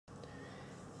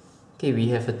Okay, we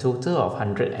have a total of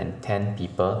 110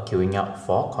 people queuing up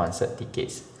for concert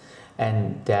tickets,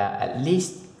 and there are at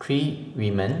least 3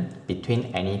 women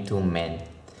between any 2 men.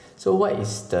 So what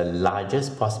is the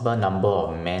largest possible number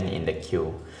of men in the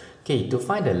queue? Okay, to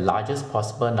find the largest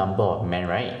possible number of men,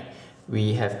 right,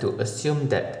 we have to assume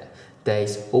that there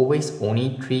is always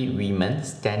only 3 women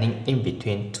standing in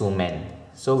between 2 men.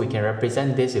 So we can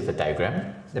represent this with a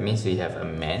diagram. That means we have a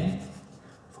man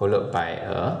followed by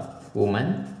a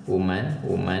woman, woman,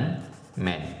 woman,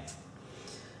 man.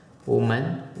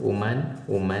 Woman, woman,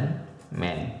 woman,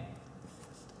 man.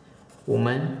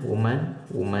 Woman, woman,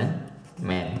 woman,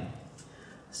 man.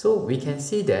 So we can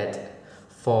see that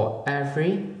for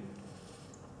every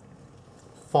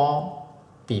 4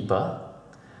 people,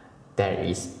 there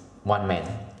is 1 man.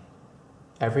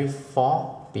 Every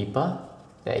 4 people,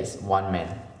 there is 1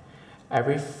 man.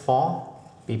 Every 4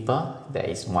 people, there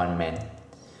is 1 man.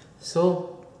 So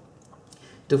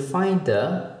to find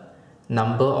the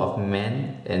number of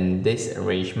men in this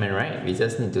arrangement, right, we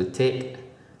just need to take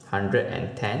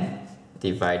 110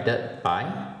 divided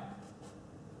by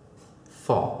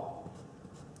 4.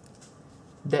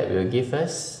 That will give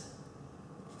us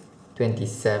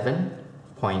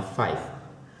 27.5.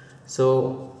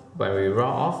 So when we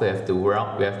round off, we have to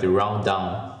round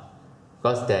down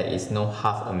because there is no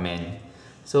half a man.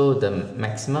 So the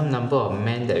maximum number of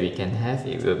men that we can have,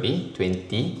 it will be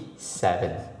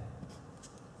 27.